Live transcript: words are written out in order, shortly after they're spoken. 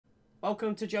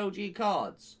Welcome to Joe G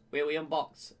Cards, where we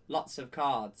unbox lots of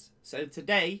cards. So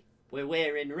today, we're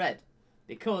wearing red,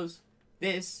 because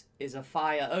this is a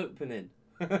fire opening.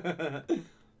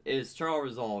 It's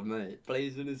Charizard, mate,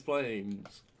 blazing his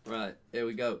flames. Right, here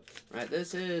we go. Right,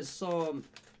 this is some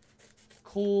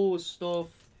cool stuff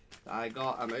that I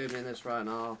got. I'm opening this right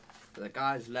now. The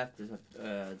guy's left his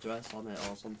address on it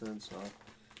or something, so,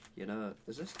 you know.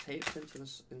 Is this taped into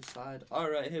this inside?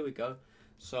 Alright, here we go.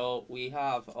 So we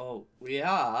have a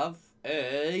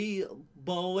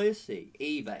Boissy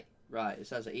eBay. Right, it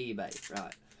says eBay,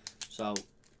 right. So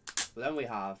then we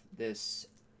have this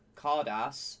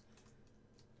carddass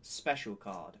special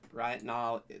card. Right,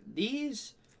 now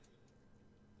these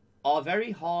are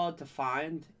very hard to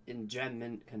find in gem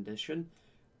mint condition.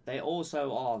 They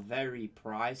also are very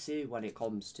pricey when it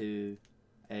comes to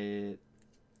if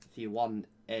you want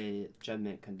a gem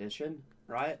mint condition,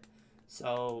 right?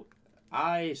 So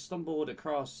I stumbled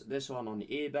across this one on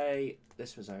eBay.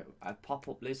 This was a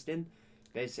pop-up listing.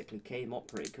 Basically came up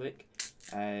pretty quick.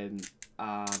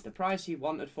 The price he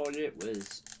wanted for it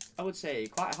was, I would say,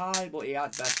 quite high, but he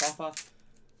had best offer.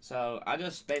 So I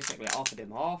just basically offered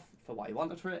him half for what he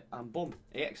wanted for it, and boom,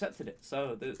 he accepted it.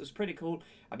 So it was pretty cool.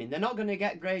 I mean, they're not going to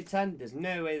get grade 10. There's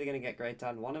no way they're going to get grade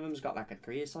 10. One of them's got like a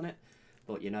crease on it.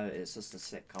 But, you know, it's just a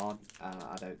sick card.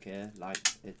 I don't care. Like,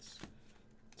 it's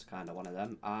kind of one of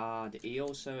them. And I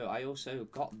also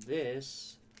got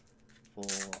this for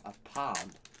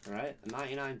 £1, right?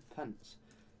 99 pence.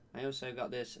 I also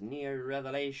got this Neo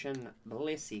Revelation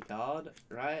Blissey card,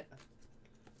 right?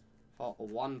 For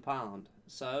 £1.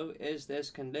 So is this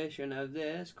condition of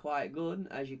this quite good?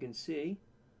 As you can see,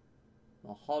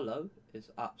 the hollow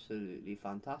is absolutely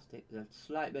fantastic. There's a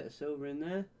slight bit of silver in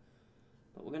there,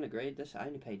 but we're gonna grade this. I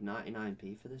only paid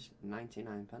 99p for this,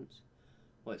 99 pence.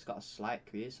 Well, it's got a slight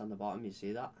crease on the bottom, you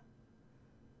see that?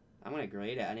 I'm going to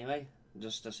grade it anyway,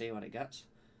 just to see what it gets.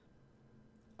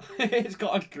 It's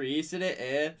got a crease in it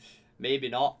here. Maybe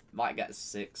not, might get a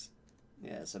 6.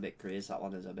 Yeah, it's a bit crease, that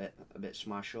one is a bit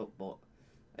smash up, but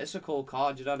it's a cool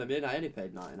card, you know what I mean? I only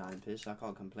paid 99p, so I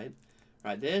can't complain.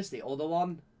 Right, there's the other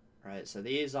one. Right, so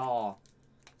these are,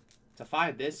 to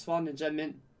find this one in Gem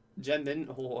Mint,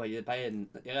 oh, you're going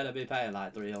to be paying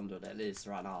like 300 at least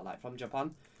right now, like from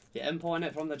Japan. You're importing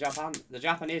it from the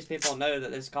Japanese people know that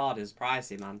this card is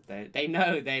pricey, man. They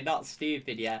know, they're not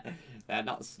stupid yet. They're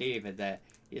not stupid.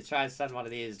 You try to send one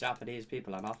of these Japanese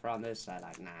people an offer on this, they're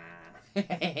like, nah.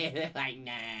 They're like,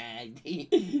 nah.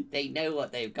 They know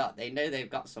what they've got. They know they've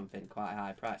got something quite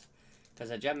high price.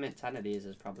 Because a Gem Mint 10 of these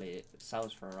is probably,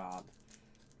 sells for around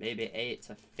maybe $8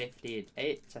 to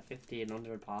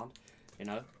 £1,500, you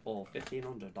know, or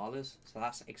 $1,500. So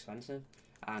that's expensive.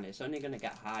 And it's only going to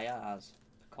get higher as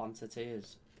quantity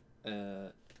is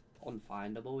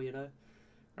unfindable, you know.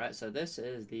 Right, so this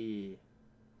is the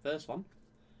first one.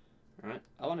 Right,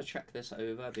 I want to check this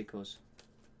over because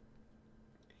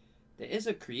there is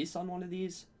a crease on one of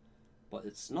these, but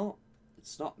it's not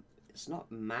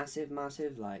massive,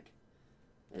 like,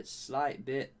 it's slight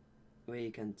bit where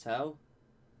you can tell.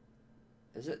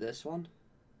 Is it this one?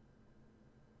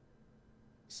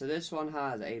 So this one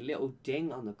has a little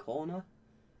ding on the corner.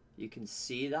 You can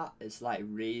see that it's like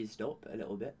raised up a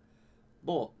little bit,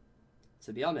 but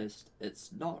to be honest,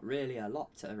 it's not really a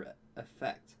lot to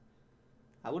affect.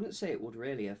 I wouldn't say it would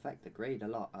really affect the grade a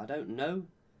lot. I don't know.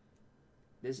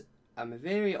 I'm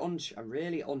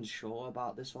really unsure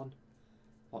about this one.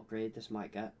 What grade this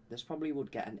might get? This probably would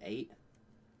get an 8,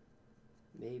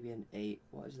 maybe an 8.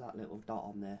 What is that little dot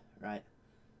on there? Right.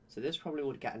 So this probably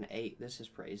would get an 8. This is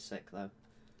pretty sick though.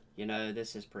 You know,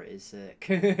 this is pretty sick.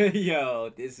 Yo,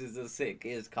 this is the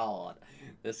sickest card.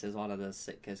 This is one of the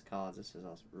sickest cards. This is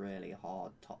a really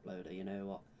hard top loader. You know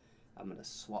what? I'm going to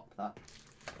swap that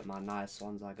for my nice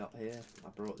ones I got here. I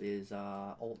brought these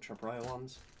Ultra Pro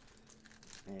ones.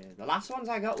 The last ones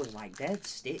I got was like dead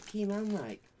sticky, man.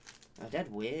 Like,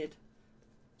 dead weird.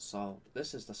 So,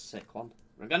 this is the sick one.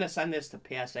 We're going to send this to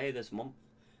PSA this month.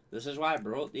 This is why I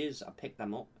brought these. I picked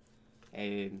them up.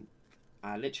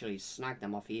 I literally snagged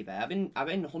them off eBay. I've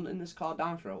been hunting this card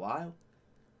down for a while,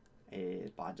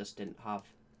 but I just didn't have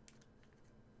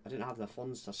the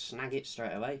funds to snag it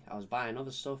straight away. I was buying other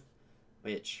stuff,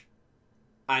 which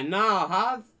I now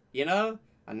have, you know,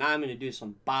 and now I'm going to do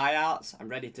some buyouts. I'm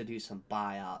ready to do some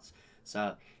buyouts.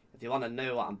 So if you want to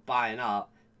know what I'm buying out,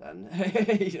 then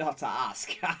you have to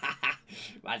ask.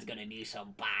 Man's going to do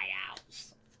some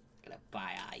buyouts. Going to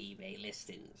buy our eBay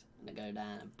listings. I'm going to go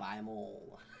down and buy them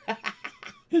all.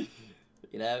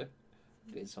 You know,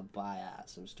 doing some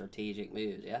buyouts, some strategic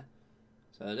moves, yeah.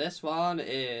 So this one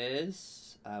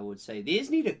is, I would say, these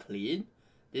need a clean.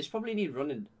 These probably need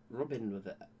running rubbing with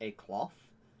a cloth.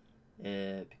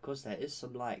 Because there is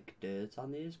some like dirt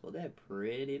on these, but they're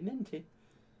pretty minty.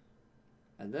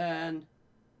 And then,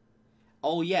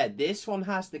 oh yeah, this one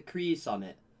has the crease on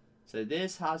it. So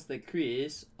this has the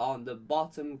crease on the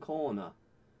bottom corner.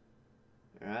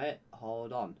 Right,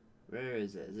 hold on. Where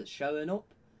is it? Is it showing up?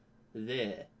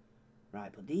 There.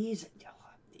 Right, but these,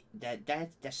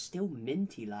 they're still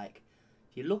minty. Like,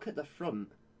 if you look at the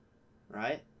front,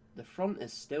 right, the front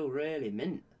is still really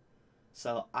mint.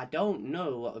 So I don't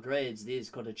know what grades these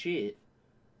could achieve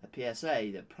at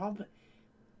PSA. They're probably,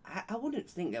 I wouldn't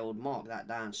think they would mark that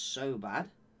down so bad.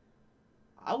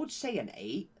 I would say an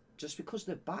 8, just because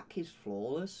the back is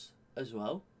flawless as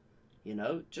well. You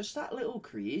know, just that little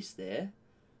crease there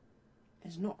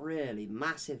is not really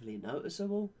massively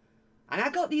noticeable. And I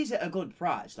got these at a good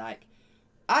price. Like,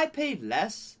 I paid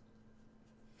less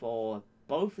for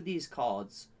both of these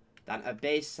cards than a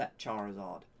base set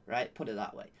Charizard, right? Put it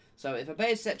that way. So if a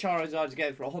base set Charizard is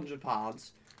going for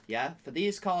 £100, yeah, for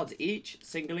these cards each,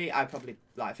 singly, I probably,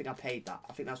 like, I think I paid that.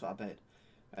 I think that's what I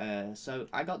paid. So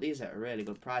I got these at a really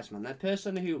good price, man. The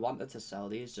person who wanted to sell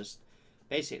these just,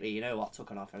 basically, you know what,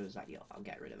 took an offer. I was like, yo, I'll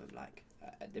get rid of them. Like,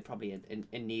 they're probably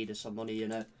in need of some money, you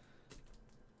know.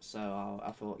 So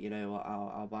I thought, you know what,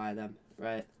 I'll buy them,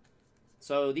 right?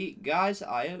 So, guys,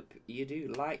 I hope you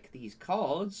do like these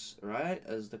cards, right?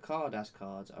 As the carddass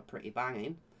cards are pretty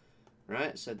banging,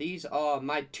 right? So, these are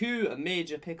my 2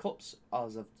 major pickups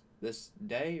as of this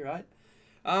day, right?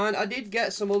 And I did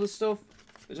get some other stuff,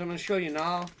 which I'm going to show you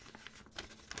now.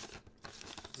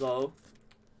 So,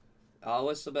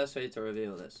 what's the best way to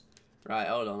reveal this? Right,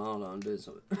 hold on, I'm doing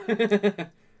something.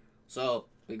 So,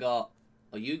 we got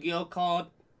a Yu-Gi-Oh card,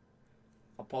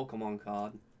 a Pokemon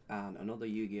card, and another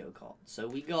Yu-Gi-Oh card. So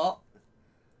we got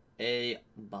a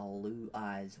Blue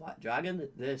Eyes White Dragon.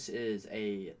 This is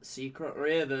a secret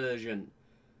rare version.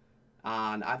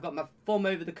 And I've got my thumb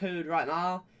over the code right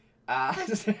now.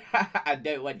 I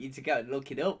don't want you to go and look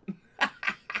it up.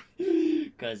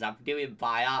 Because I'm doing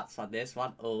buyouts on this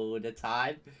one all the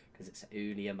time. Because it's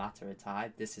only a matter of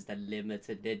time. This is the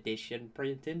limited edition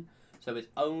printing. So it's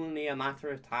only a matter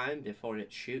of time before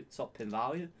it shoots up in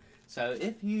value. So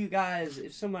if you guys,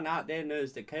 if someone out there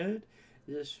knows the code,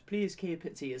 just please keep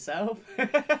it to yourself.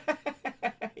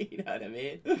 You know what I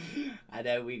mean? And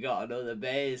then we got another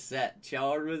base set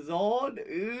Charizard.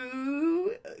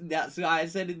 Ooh, that's why I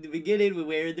said in the beginning we're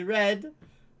wearing the red.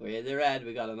 We're in the red.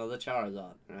 We got another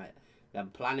Charizard. Right. I'm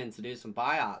planning to do some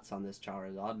buyouts on this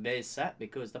Charizard base set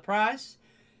because the price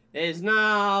is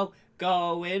now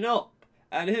going up.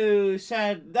 And who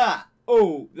said that?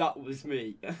 Oh, that was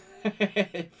me.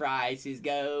 Price is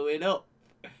going up.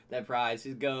 The price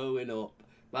is going up.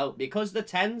 Well, because the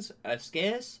 10s are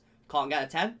scarce, can't get a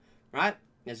 10, right?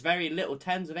 There's very little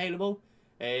 10s available.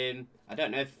 I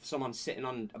don't know if someone's sitting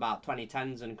on about 20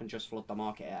 10s and can just flood the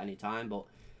market at any time, but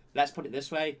let's put it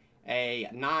this way. A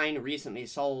 9 recently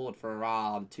sold for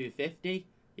around 250,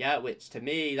 yeah, which to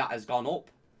me, that has gone up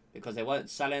because they weren't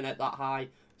selling it that high.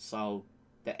 So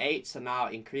the 8s are now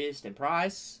increased in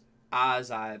price,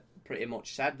 as I pretty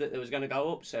much said that it was going to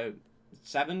go up. So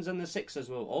 7s and the 6s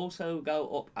will also go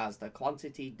up as the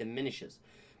quantity diminishes.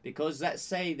 Because let's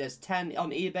say there's 10 on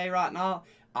eBay right now,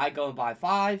 I go and buy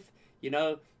 5, you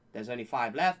know, there's only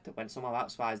 5 left. When someone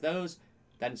else buys those,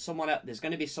 then there's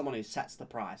going to be someone who sets the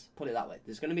price. Put it that way.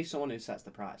 There's going to be someone who sets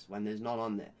the price when there's none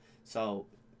on there. So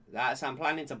I'm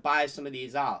planning to buy some of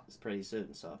these out pretty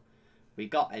soon. So we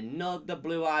got another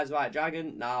Blue Eyes White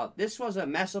Dragon. Now, this was a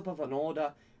mess up of an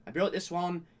order. I brought this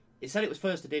one. It said it was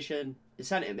first edition. It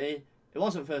sent it me. It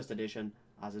wasn't first edition,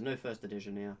 as there's no first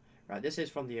edition here. Right, this is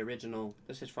from the original.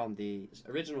 This is from the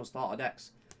original starter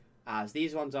decks. As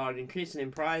these ones are increasing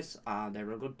in price, and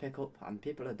they're a good pickup, and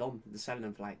people are dumb. They're selling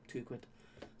them for like £2.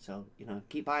 So, you know,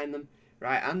 keep buying them.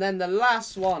 Right, and then the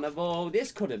last one of all,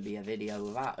 this couldn't be a video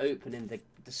without opening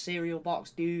the cereal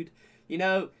box, dude. You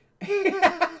know,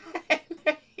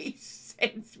 he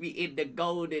sends me in the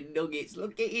golden nuggets.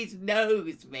 Look at his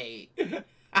nose, mate.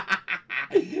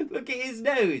 Look at his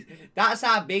nose. That's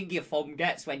how big your thumb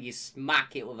gets when you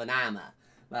smack it with an hammer.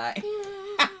 Like,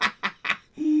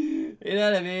 you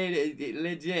know what I mean? It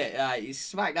legit. Like, you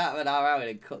smack that with an hammer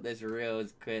and cut this real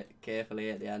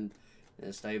carefully at the end.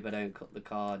 Just hope I don't cut the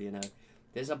card, you know.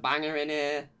 There's a banger in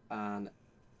here, and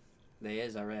there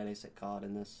is a really sick card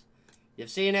in this. You've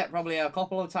seen it probably a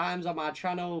couple of times on my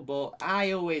channel, but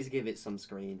I always give it some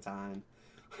screen time.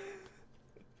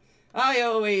 I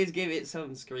always give it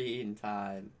some screen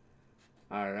time.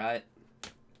 Alright.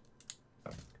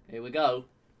 Here we go.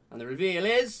 And the reveal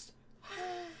is...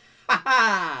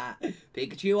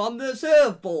 Pikachu on the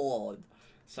surfboard.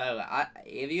 So,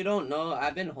 if you don't know,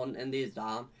 I've been hunting these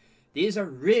down. These are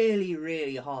really,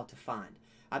 really hard to find.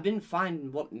 I've been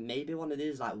finding maybe one of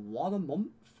these like one a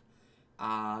month.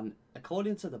 And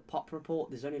according to the pop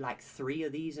report, there's only like 3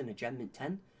 of these in a Gen Mint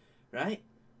 10, right?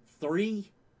 3.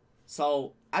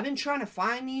 So I've been trying to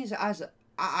find these as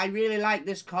I really like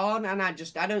this card, and I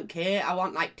don't care. I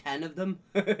want like 10 of them.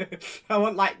 I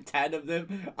want like 10 of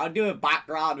them. I'll do a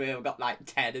background where I've got like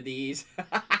 10 of these.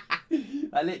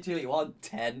 I literally want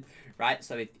 10, right?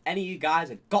 So if any of you guys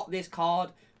have got this card,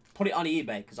 put it on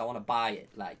eBay because I want to buy it.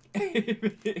 Like,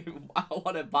 I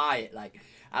want to buy it. Like,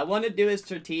 I want to do a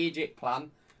strategic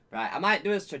plan, right? I might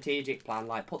do a strategic plan,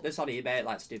 like put this on eBay at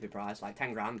like stupid price, like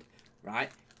 10 grand,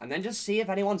 right? And then just see if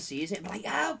anyone sees it and be like,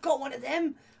 oh, I've got one of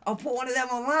them. I'll put one of them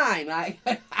online. Like,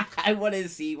 I want to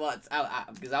see what's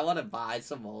out because I want to buy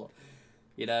some more.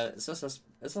 You know, it's just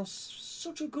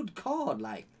such a good card.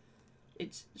 Like,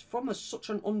 it's from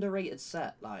such an underrated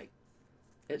set. Like,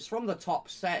 it's from the top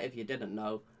set if you didn't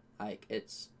know. Like,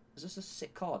 it's just a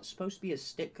sick card. It's supposed to be a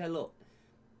sticker. Look,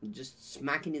 just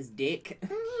smacking his dick.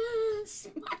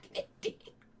 Smacking his dick.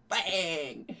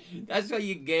 Bang! That's what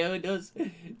your girl does.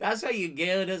 That's what your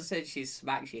girl does when she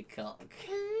smacks your cock.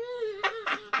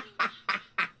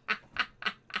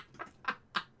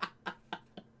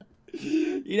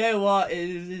 You know what?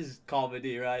 This is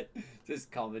comedy, right? This is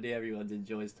comedy. Everyone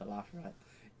enjoys to laugh, right?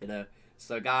 You know.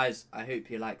 So, guys, I hope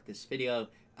you like this video,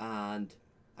 and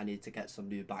I need to get some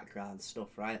new background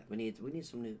stuff, right? We need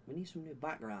some new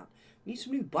background. We need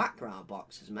some new background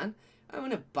boxes, man. I'm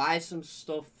gonna buy some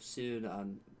stuff soon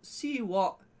and see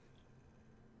what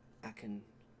I can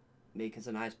make as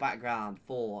a nice background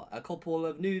for a couple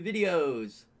of new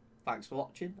videos. Thanks for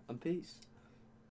watching and peace.